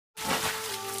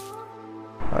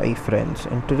Hi friends,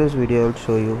 in today's video I'll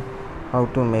show you how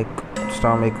to make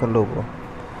Starmaker logo.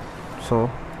 So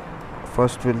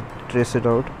first we'll trace it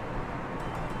out.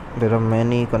 There are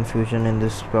many confusion in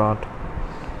this part.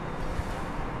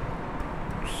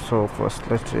 So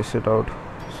first let's trace it out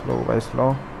slow by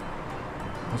slow.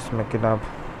 Let's make it up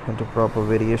into proper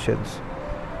variations.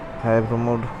 I have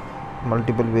removed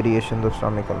multiple variations of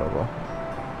Starmaker logo.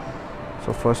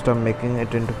 So first I'm making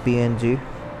it into PNG.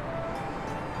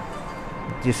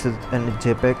 This is a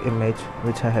JPEG image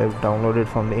which I have downloaded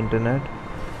from the internet,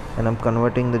 and I'm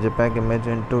converting the JPEG image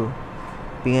into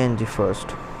PNG first.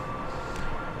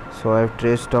 So I have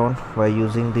traced down by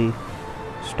using the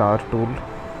star tool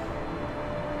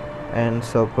and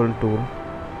circle tool.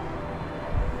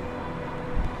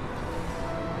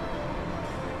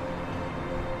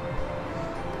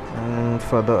 And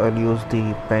further I'll use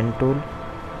the pen tool.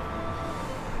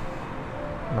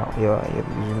 Now here I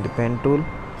am using the pen tool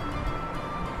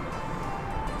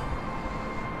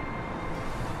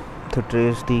to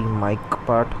trace the mic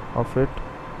part of it.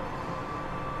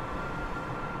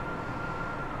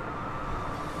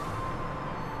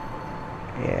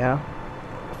 Yeah.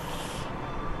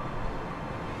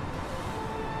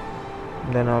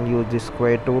 Then I'll use the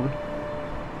square tool.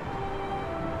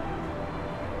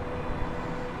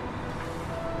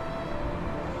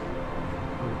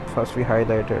 First we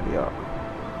highlighted, yeah.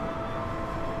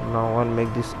 Now I'll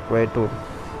make the square tool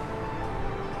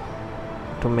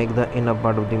to make the inner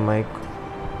part of the mic.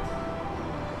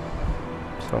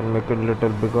 So I'll make it a little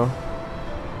bigger.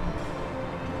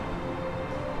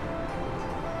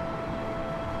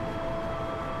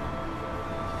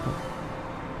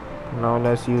 Now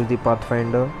let's use the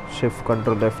pathfinder, shift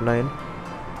Ctrl F9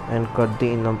 and cut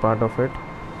the inner part of it.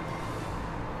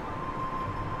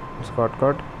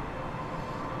 Cut.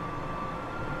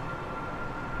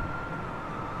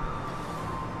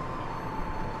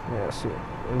 Yeah, see,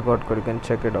 it got cut. You can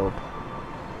check it out.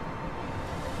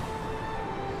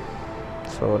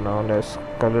 So now let's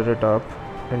color it up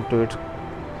into its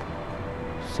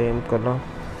same color.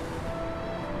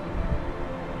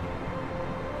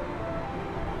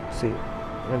 See,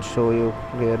 I'll show you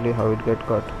clearly how it get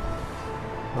cut.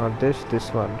 Not this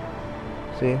one.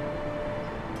 See,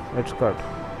 it's cut.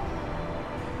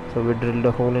 So we drilled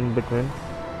a hole in between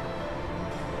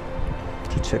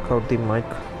to check out the mic.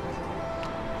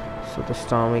 So the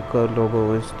Starmaker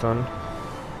logo is done.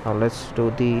 Now let's do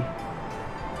the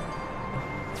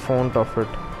font of it.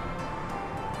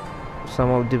 Some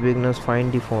of the beginners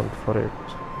find the font for it,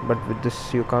 but with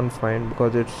this you can't find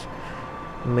because it's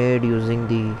made using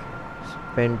the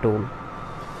pen tool.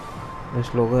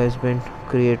 This logo has been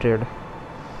created.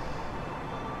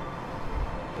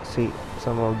 See,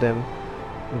 some of them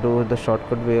do the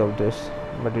shortcut way of this,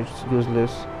 but it's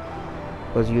useless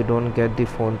because you don't get the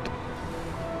font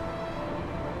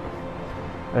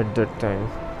at that time.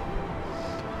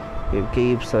 You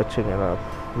keep searching it up,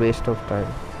 waste of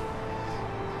time.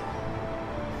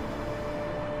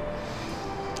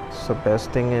 So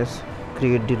best thing is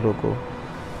create the logo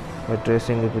by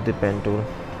tracing it with the pen tool.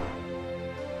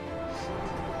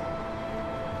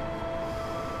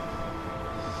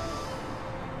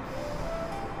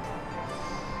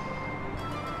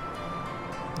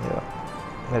 Yeah,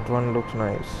 that one looks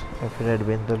nice if it had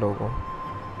been the logo.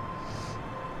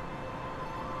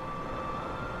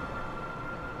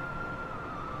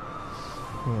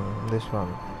 This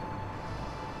one.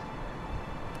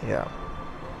 Yeah.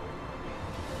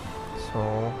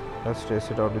 So let's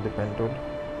trace it out with the pen tool.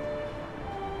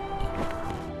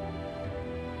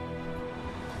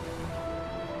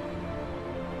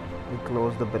 We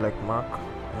close the black mark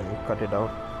and we cut it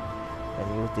out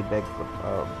and use the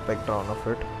background of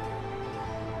it,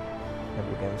 and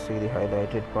we can see the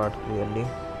highlighted part clearly.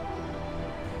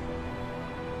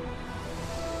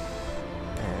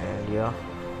 And yeah,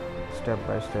 step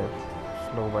by step,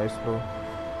 slow by slow,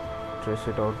 trace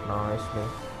it out nicely,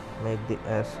 make the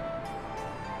S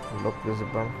look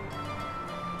visible.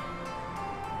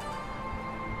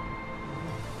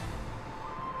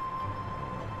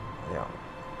 Yeah,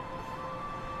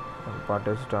 one part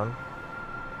is done.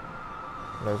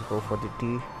 Let's go for the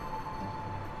T.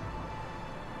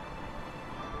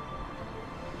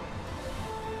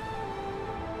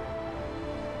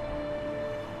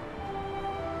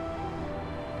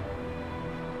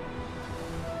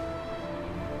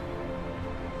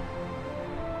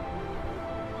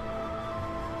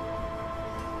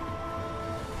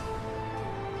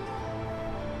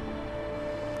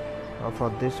 Now for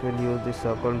this we'll use the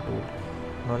circle tool,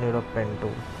 no need of pen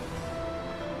tool.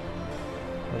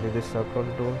 We'll use the circle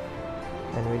tool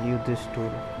and we'll use this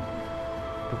tool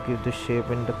to give the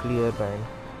shape in the clear line.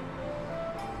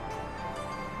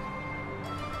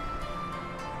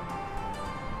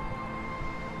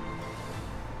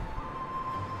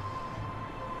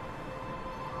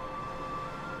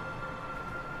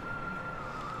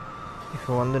 If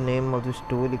you want the name of this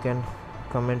tool, you can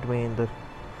comment me in the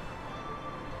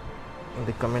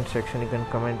comment section. You can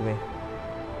comment me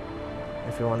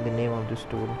if you want the name of this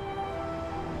tool,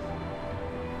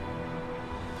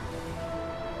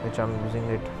 which I'm using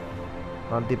it,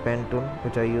 not the pen tool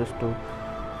which I used to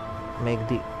make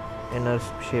the inner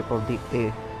shape of the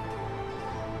A.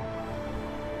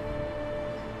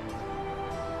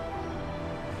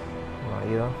 Now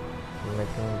here I'm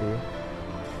making the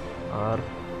R.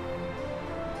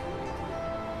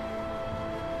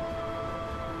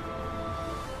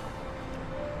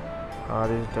 R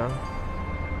is done.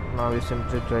 Now we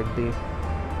simply drag the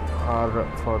R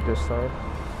for this side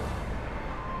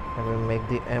and we make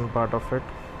the M part of it.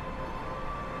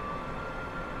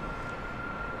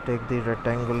 Take the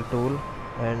rectangle tool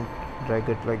and drag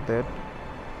it like that,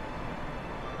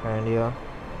 and here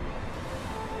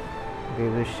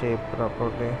give the shape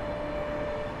properly.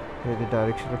 With the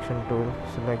direct selection tool,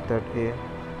 select that A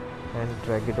and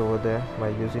drag it over there by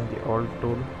using the Alt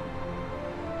tool.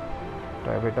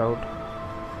 Type it out,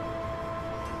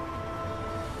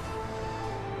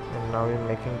 and now we're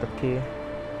making the K.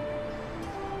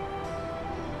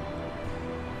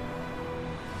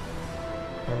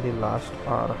 And the last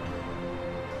R.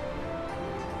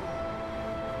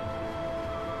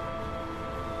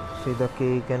 See, the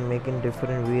K you can make in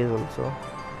different ways also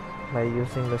by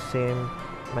using the same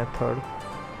method.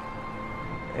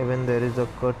 Even there is a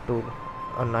cut tool,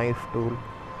 a knife tool,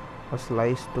 a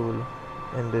slice tool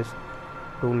in this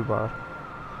toolbar.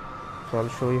 So I'll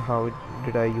show you how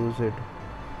did I use it.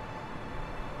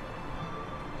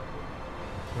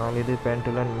 Now I'll use the pen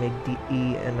tool and make the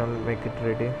E and I'll make it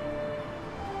ready.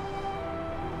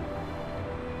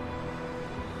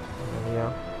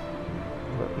 Yeah,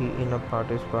 the E inner part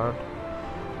is part,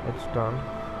 it's done.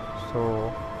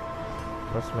 So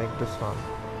let's make this one.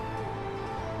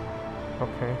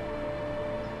 Okay,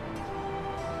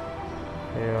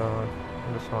 yeah,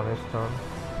 this one is done.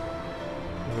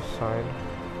 This side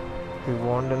we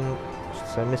want a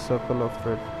semicircle of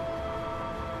it,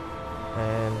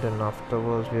 and then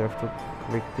afterwards we have to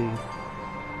click the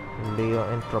layer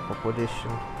in proper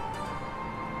position.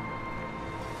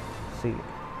 See,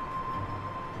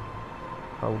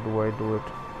 how do I do it?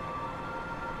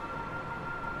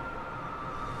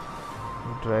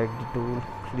 Drag the tool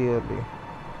clearly.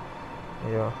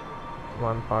 Yeah,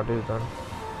 one part is done.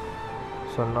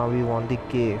 So now we want the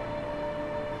K.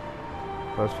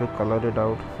 First we color it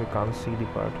out. We can't see the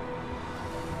part,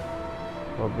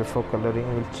 but before coloring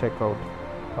we'll check out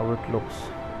how it looks.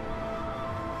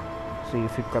 See,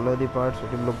 if you color the parts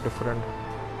it will look different.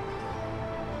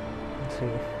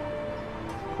 See,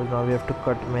 so now we have to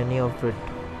cut many of it.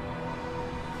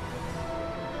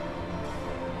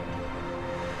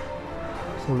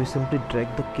 So we simply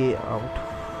drag the K out,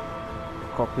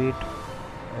 copy it,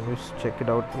 and we check it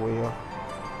out over here.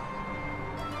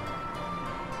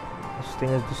 This thing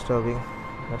is disturbing.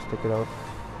 Let's take it out.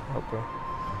 Okay.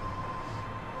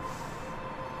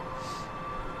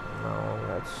 Now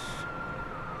let's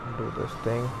do this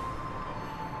thing.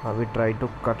 Now we try to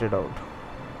cut it out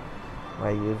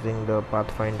by using the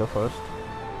pathfinder first.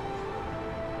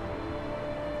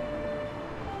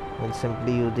 We'll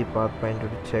simply use the pathfinder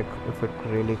to check if it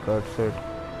really cuts it.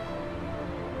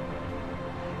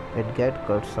 It gets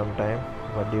cut sometime,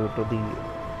 but due to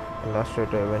the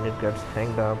illustrator, when it gets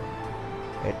hanged up,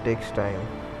 it takes time.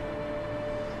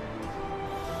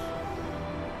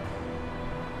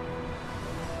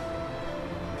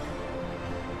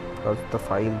 Because the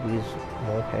file is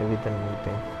more heavy than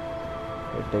anything,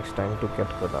 it takes time to get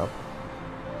cut up.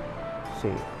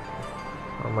 See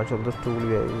how much of the tool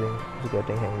we are using is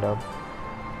getting hanged up.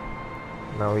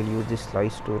 Now we'll use this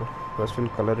slice tool. First we'll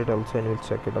color it also and we'll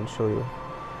check it. I'll show you.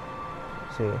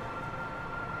 See,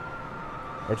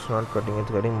 it's not cutting,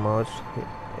 it's getting merged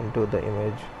into the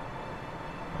image.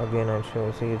 Again I'll show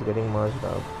you. See, it's getting merged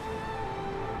up.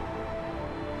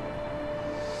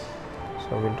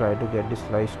 So we'll try to get the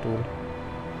slice tool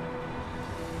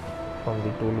from the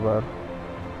toolbar.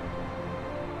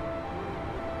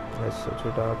 Let's switch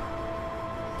it up.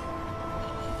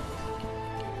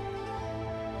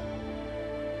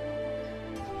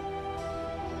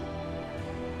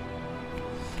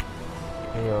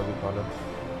 Here we got it.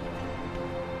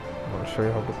 I'll show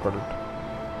you how to cut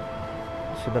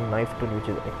it. See the knife tool which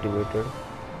is activated,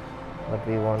 but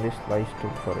we want the slice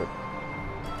tool for it.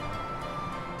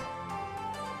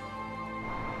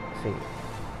 See,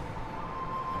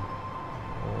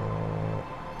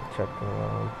 checking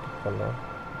out the color,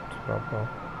 it's proper.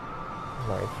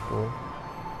 Knife tool.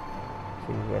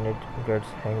 See, when it gets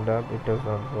hanged up, it does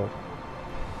not work.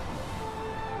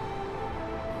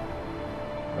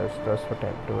 That's just for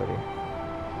temporary.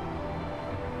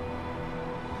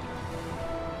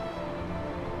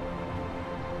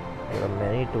 There are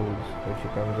many tools which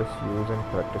you can just use and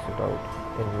practice it out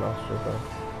in Illustrator.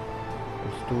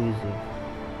 It's too easy.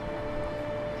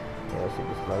 Yeah, see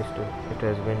this light, it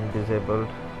has been disabled,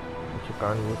 which you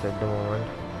can't use at the moment.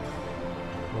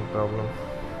 No problem.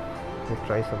 We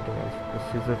try something else. The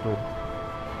scissor tool.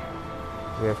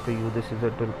 We have to use the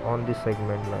scissor tool on the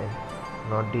segment line,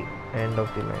 not the end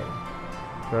of the line.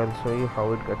 So I'll show you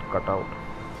how it gets cut out.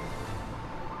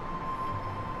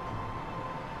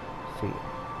 See.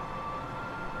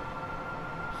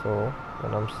 So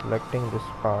when I'm selecting this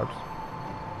parts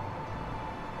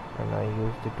and I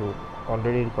use the tool,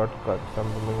 already it got cut, so I'm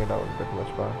moving it out that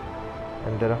much part,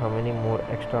 and there are how many more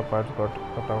extra parts got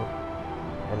cut out,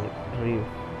 and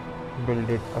rebuild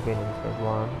it again inside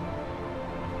 1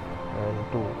 and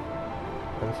 2,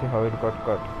 and see how it got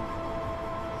cut.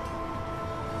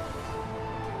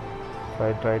 So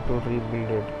I try to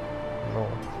rebuild it. No,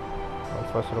 I'll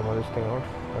first remove this thing out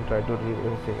and try to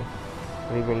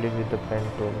rebuild it with the pen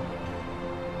tool.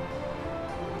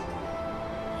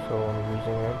 So I'm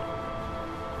using it.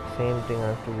 Same thing, I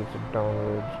have to use it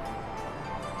downwards.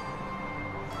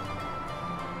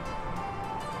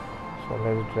 So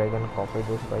let's drag and copy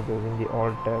this by using the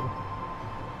Alt tab.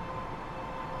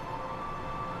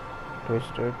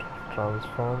 Twist it,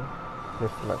 transform,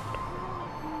 reflect,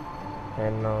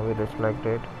 and now we reflect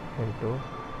it into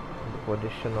the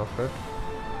position of it.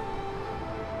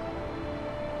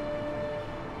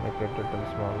 Make it a little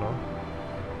smaller.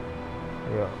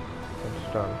 Yeah,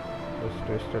 it's done. Just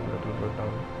twist it a little bit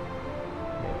down.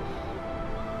 Yes.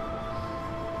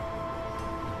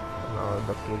 Now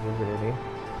the cake is ready.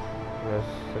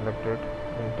 Just select it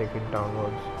and take it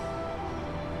downwards.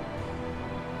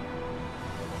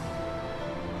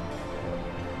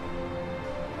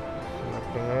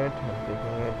 Selecting it and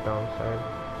taking it downside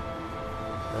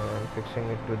and fixing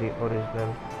it to the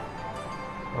original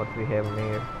what we have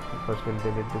made. First we'll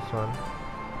delete this one.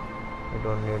 We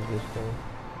don't need this thing.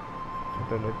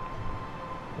 Delete.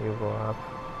 You go up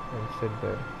and sit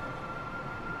there.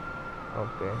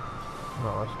 Okay.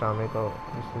 Now Starmaker,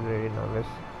 this is ready. Now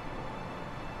let's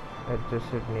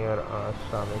adjust it near our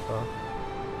Starmaker.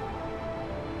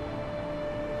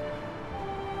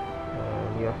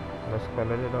 And yeah, let's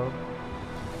color it out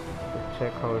to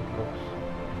check how it looks.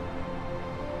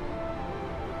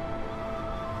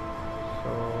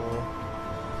 So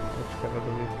which color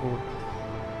do we put?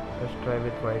 Let's try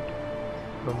with white.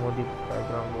 Remove the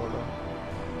background border.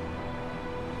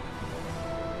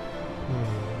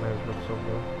 That looks so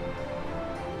good.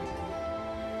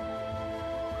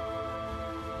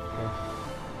 Okay.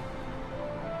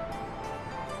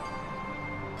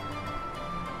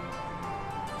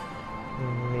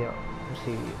 Yeah,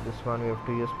 see this one we have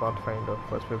to use Pathfinder.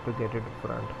 First we have to get it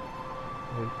front.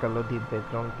 We'll color the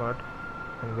background part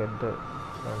and get the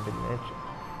image.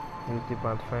 Use the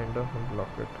Pathfinder and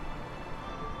lock it.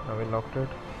 Now we locked it.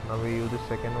 Now we use the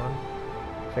second one.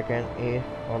 Second A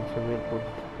also will put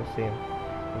the same.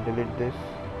 Delete this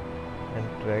and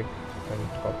drag and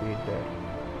copy it there.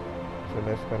 So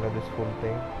let's color this full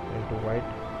thing into white.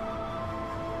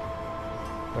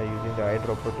 By using the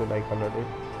eyedropper tool I colored it.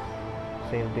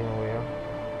 Same thing over here.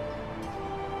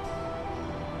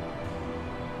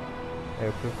 I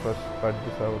have to first cut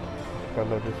this out,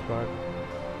 color this part,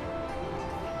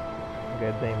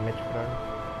 get the image front,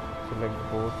 select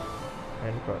both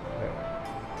and cut. There,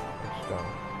 it's done.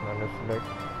 Now let's select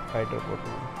eyedropper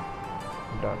tool.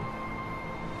 Done.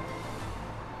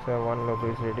 So one logo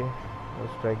is ready.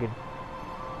 Let's drag it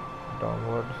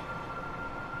downwards.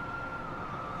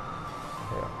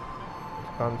 Yeah, you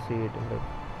can't see it in the,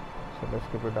 so let's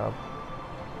keep it up.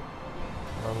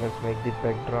 Now let's make the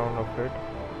background of it.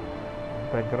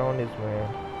 Background is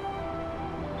made,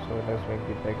 so let's make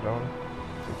the background.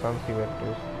 You can't see where it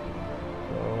is,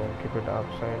 so keep it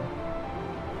upside.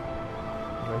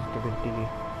 Let's delete the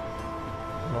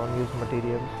non-use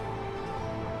materials.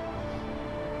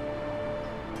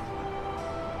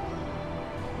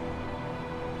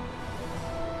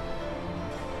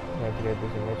 Let's get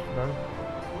this image front.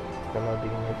 Color the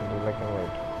image into black and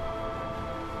white.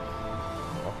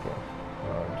 Okay,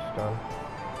 now it's done.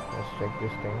 Let's check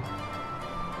this thing.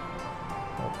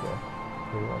 Okay,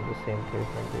 we want the same case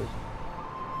like this,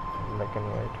 black and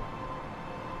white.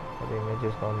 So the image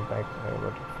is gone back, I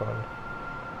got it front.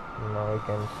 Now you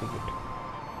can see it.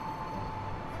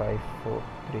 5, 4,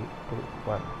 3, 2,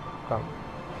 1, come.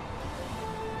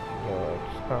 Yeah,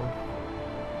 it's come.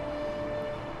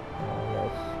 Now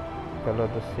let's color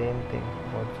the same thing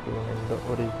what's given in the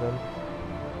original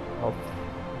of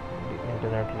the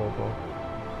internet logo.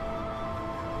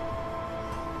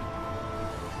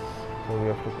 so we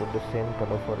have to put the same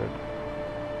color for it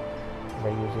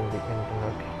by using the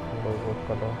internet logo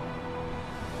color,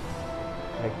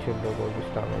 actual logo of the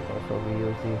Starmaker. So we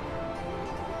use the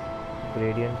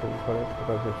gradient tool for it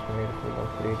because it's made full of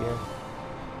gradient.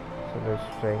 So let's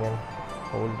try and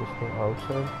hold this thing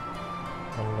outside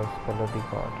and let's color the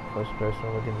part. First press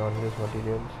over the non-use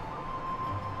materials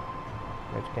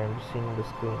which can be seen in the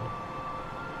screen.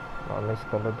 Now let's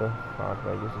color the part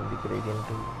by using the gradient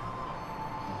tool.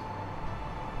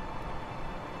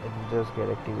 It will just get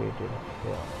activated.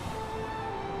 Yeah,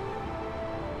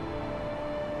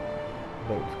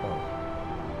 lights come.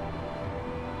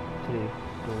 3,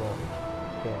 2, 1.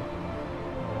 Okay.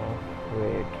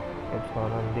 Wait, it's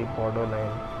gone on the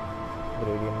borderline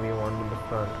gradient we want in the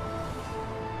front.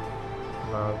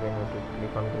 Now again we have to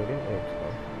click on gradient. It's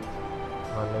gone.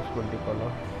 Now let's put the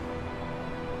color.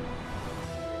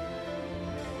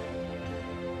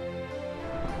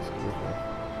 Excuse me.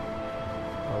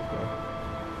 Okay.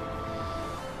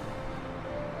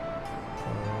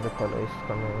 The color is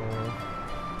coming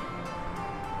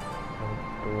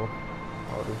into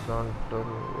horizontal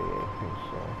way, I think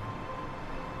so.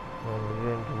 And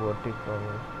into vertical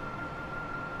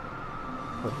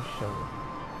position.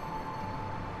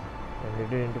 And we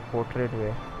did it into portrait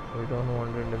way. We don't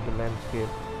want it in the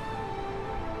landscape.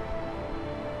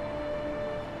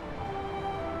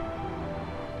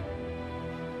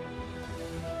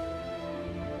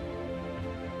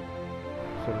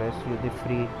 So let's use the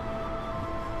free.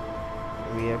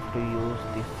 We have to use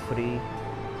the free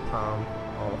arm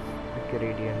of the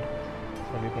gradient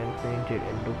and we can paint it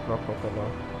into proper color.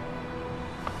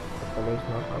 The color is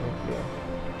not coming clear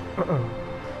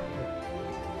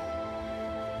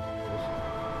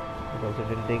because it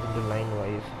will take the line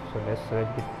wise. So let's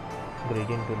select the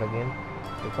gradient tool again,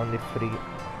 click on the free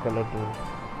color tool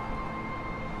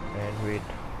and wait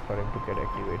for it to get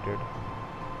activated.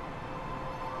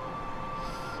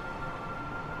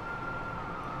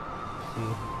 See,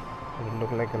 it will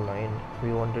look like a line.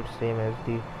 We want it same as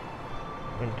the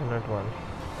internet one.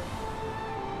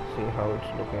 See how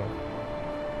it's looking,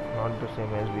 not the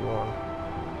same as we want.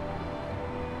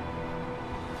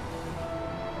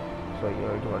 So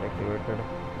here it got activated.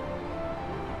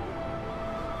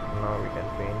 Now we can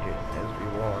paint it as we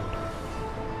want.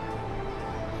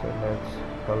 So let's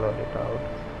color it out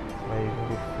by using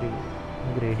the free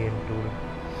gradient tool.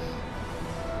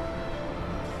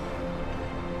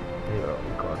 Here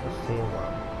we got the same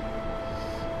one.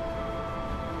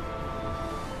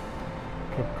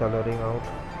 Keep coloring out,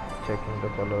 checking the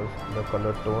colors, the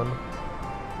color tone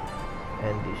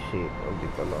and the shape of the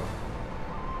color.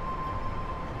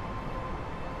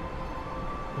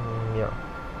 Yeah,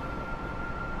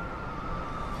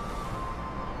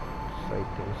 so I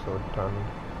think so done.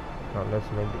 Now let's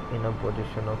make the inner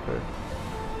position of it,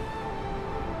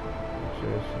 which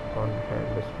is on behind.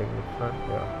 Let's make the front.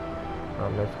 Yeah. Now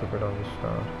let's keep it on the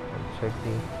star and check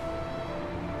the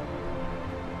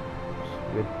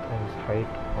width and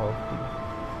height of the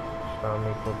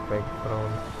Starmaker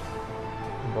background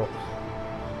box.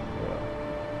 Yeah,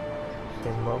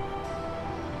 same box.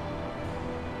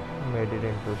 Made it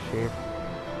into shape.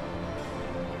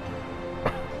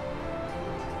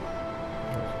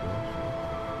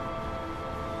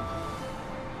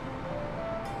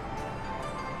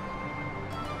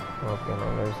 Okay,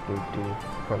 now let's do the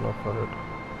color for it.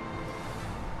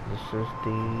 This is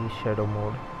the shadow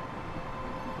mode.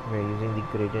 We're using the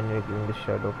gradient, we're giving the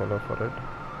shadow color for it.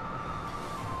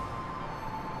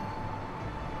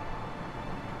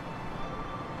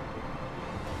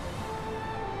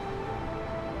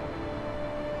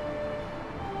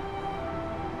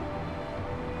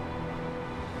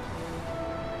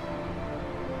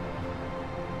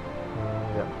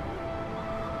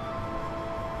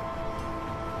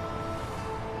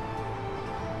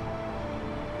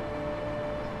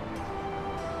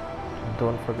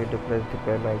 Don't forget to press the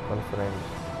bell icon, friends.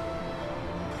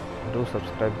 Do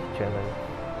subscribe the channel.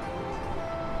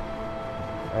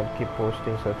 I'll keep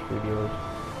posting such videos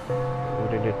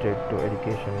related to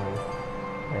education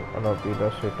and Adobe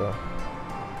Illustrator.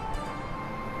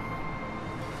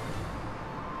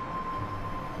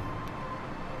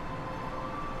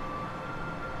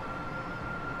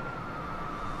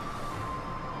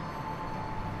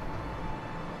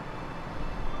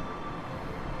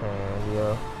 And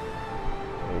yeah,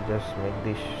 we just make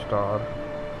the star a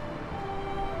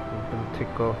little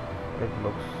thicker. It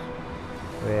looks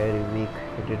very weak.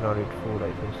 He did not eat food,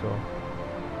 I think so.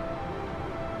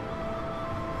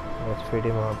 Let's feed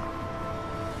him up.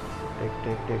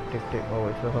 Take. Oh,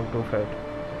 it's become too fat.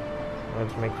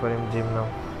 Let's make for him gym now.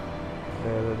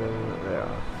 There.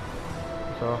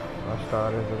 So our star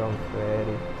has become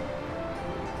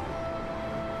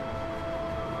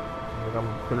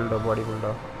builder,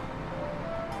 bodybuilder.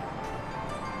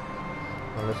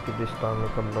 Now let's keep this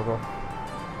Starmaker logo.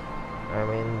 I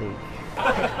mean the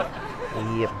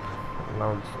yep. Now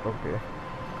it's okay.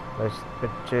 Let's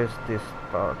adjust this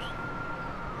part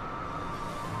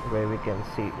where we can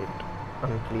see it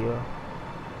unclear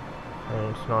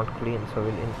and it's not clean, so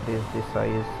we'll increase the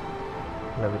size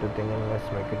and everything and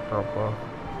let's make it proper.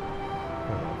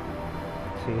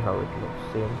 See how it looks,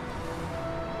 same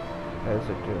as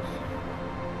it is.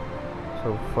 So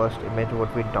first image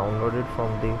what we downloaded from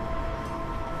the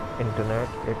internet,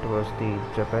 it was the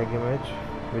JPEG image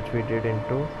which we did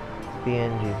into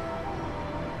PNG,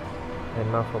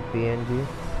 and now for PNG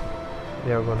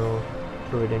we are going to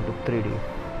do it into 3D.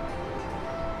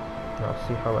 Now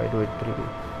see how I do it 3D.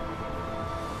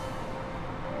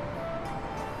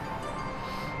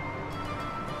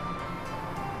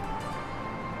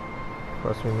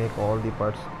 First we make all the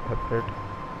parts separate.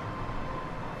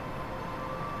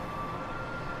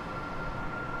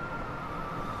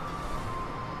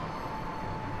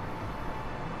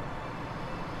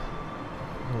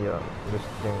 Yeah, this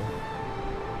thing.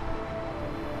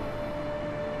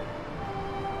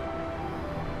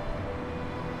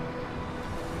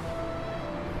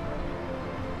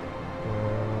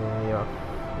 Yeah,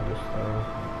 this thing.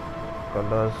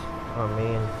 Colors are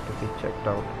main to be checked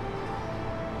out.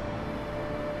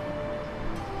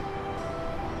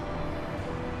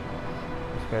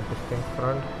 Let's get this thing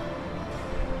front.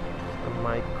 The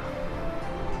mic.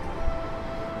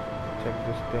 Check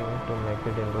this thing to make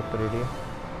it into 3D.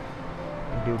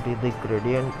 Due to the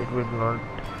gradient it will not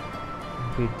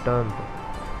be turned,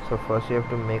 so first you have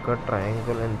to make a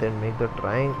triangle and then make the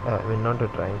not a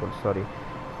triangle, sorry,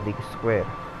 the square.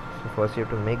 So first you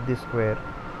have to make the square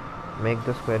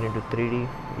into 3D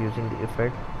using the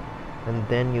effect and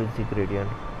then use the gradient,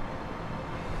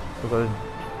 because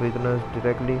beginners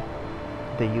directly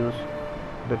they use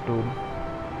the tool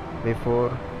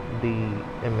before the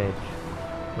image.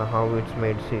 Now how it's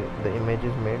made, see the image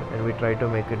is made and we try to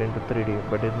make it into 3D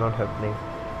but it's not happening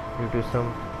due to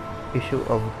some issue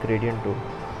of gradient tool.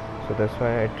 So that's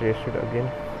why I traced it again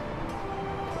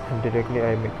and directly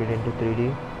I make it into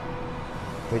 3D,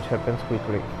 which happens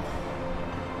quickly.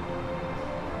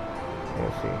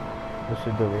 Yeah, see, this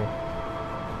is the way,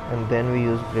 and then we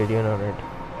use gradient on it.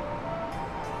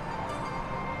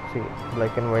 See,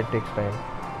 black and white takes time.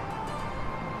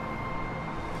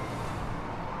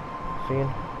 See,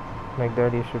 like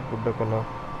that you should put the color.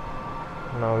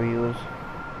 Now we use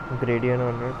gradient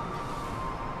on it.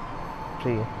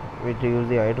 See, we use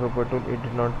the eyedropper tool, it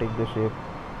did not take the shape,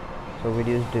 so we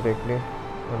use directly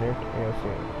on it. Yeah,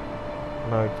 see,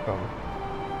 now it's come.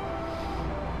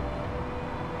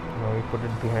 Now we put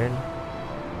it behind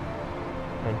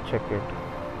and check it.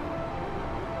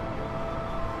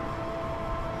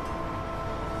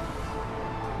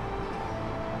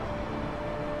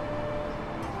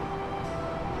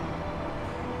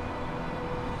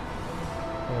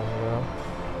 Yeah,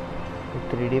 the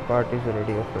 3D part is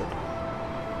ready of it.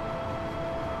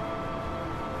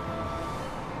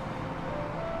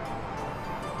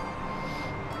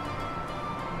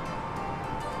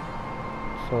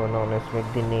 So now let's make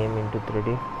the name into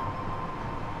 3D.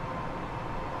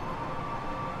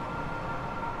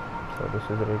 So this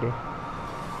is ready.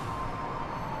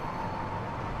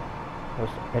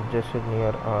 Let's adjust it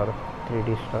near our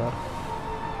 3D star.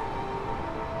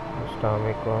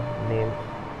 Starmaker name.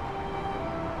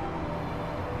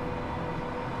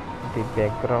 The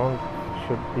background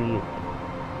should be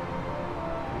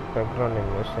background is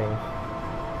missing.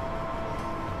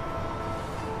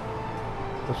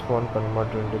 This one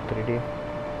converted into 3D.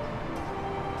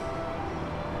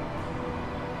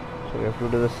 So we have to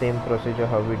do the same procedure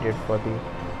how we did for the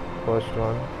first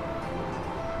one,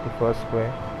 the first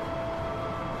square.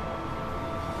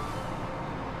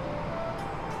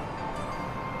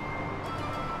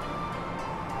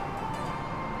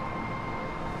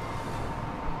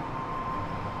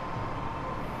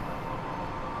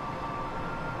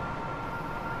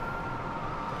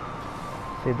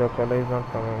 See, the color is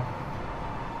not coming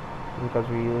because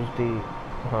we use the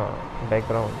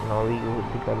background. Now we use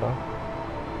the color,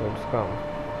 so it's come.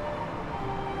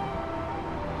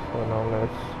 So now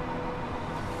let's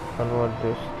convert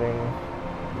this thing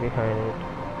behind it.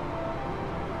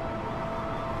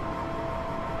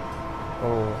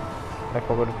 Oh, I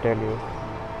forgot to tell you,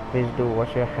 please do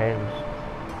wash your hands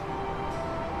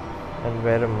and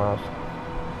wear a mask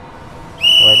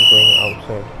while going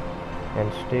outside,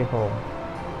 and stay home,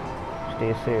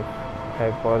 stay safe. I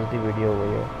paused the video over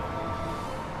here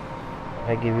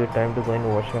I give you time to go and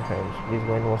wash your hands. Please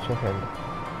go and wash your hand.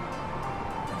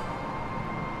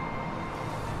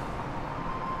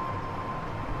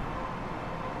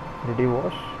 Did you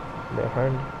wash the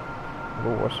hand? Go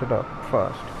wash it up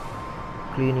fast.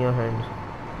 Clean your hands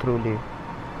thoroughly.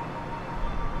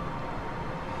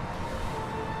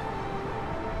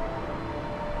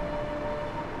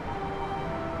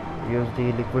 Use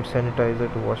the liquid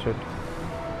sanitizer to wash it.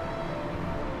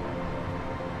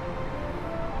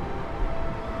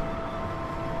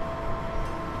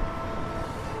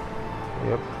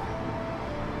 Yep.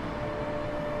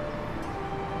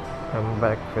 I'm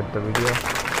back with the video.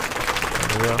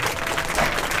 And yeah,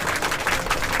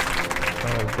 I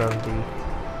have done the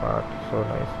part so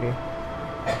nicely.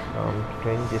 Now I'm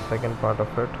doing the second part of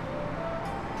it.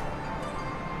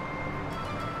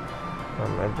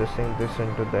 I'm adjusting this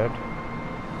into that.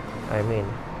 I mean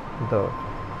the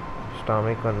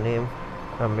Starmaker name.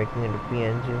 I'm making it a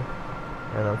PNG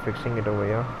and I'm fixing it over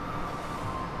here.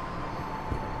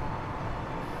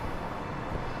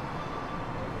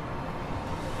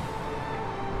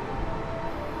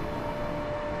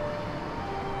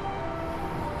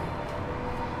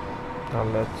 Now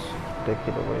let's take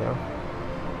it over here,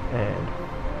 and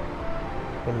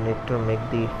we need to make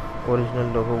the original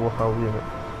logo how we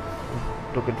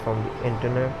took it from the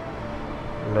internet.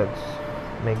 Let's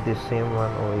make the same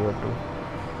one over here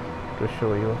to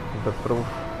show you the proof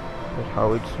that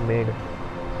how it's made.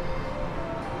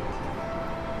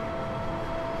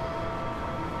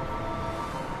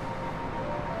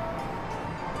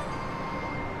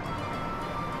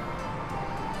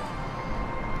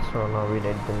 So now we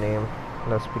need the name.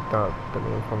 Let's pick the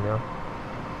name from here.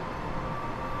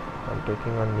 I'm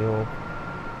taking a new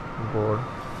board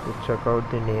to check out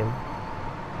the name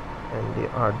and the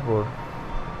artboard.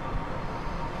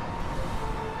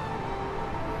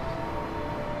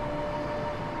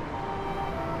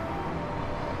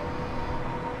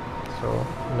 So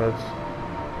let's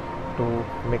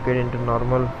to make it into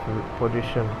normal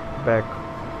position back.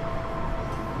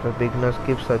 The beginners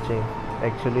keep searching.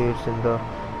 Actually it's in the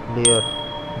layer,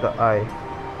 the eye.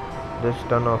 Just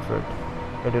turn off it.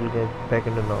 It will get back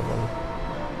into normal.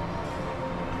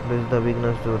 This is the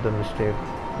beginners do the mistake.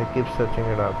 They keep searching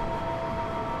it up.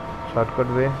 Shortcut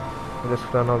way, just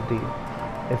turn off the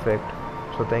effect.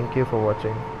 So thank you for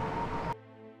watching.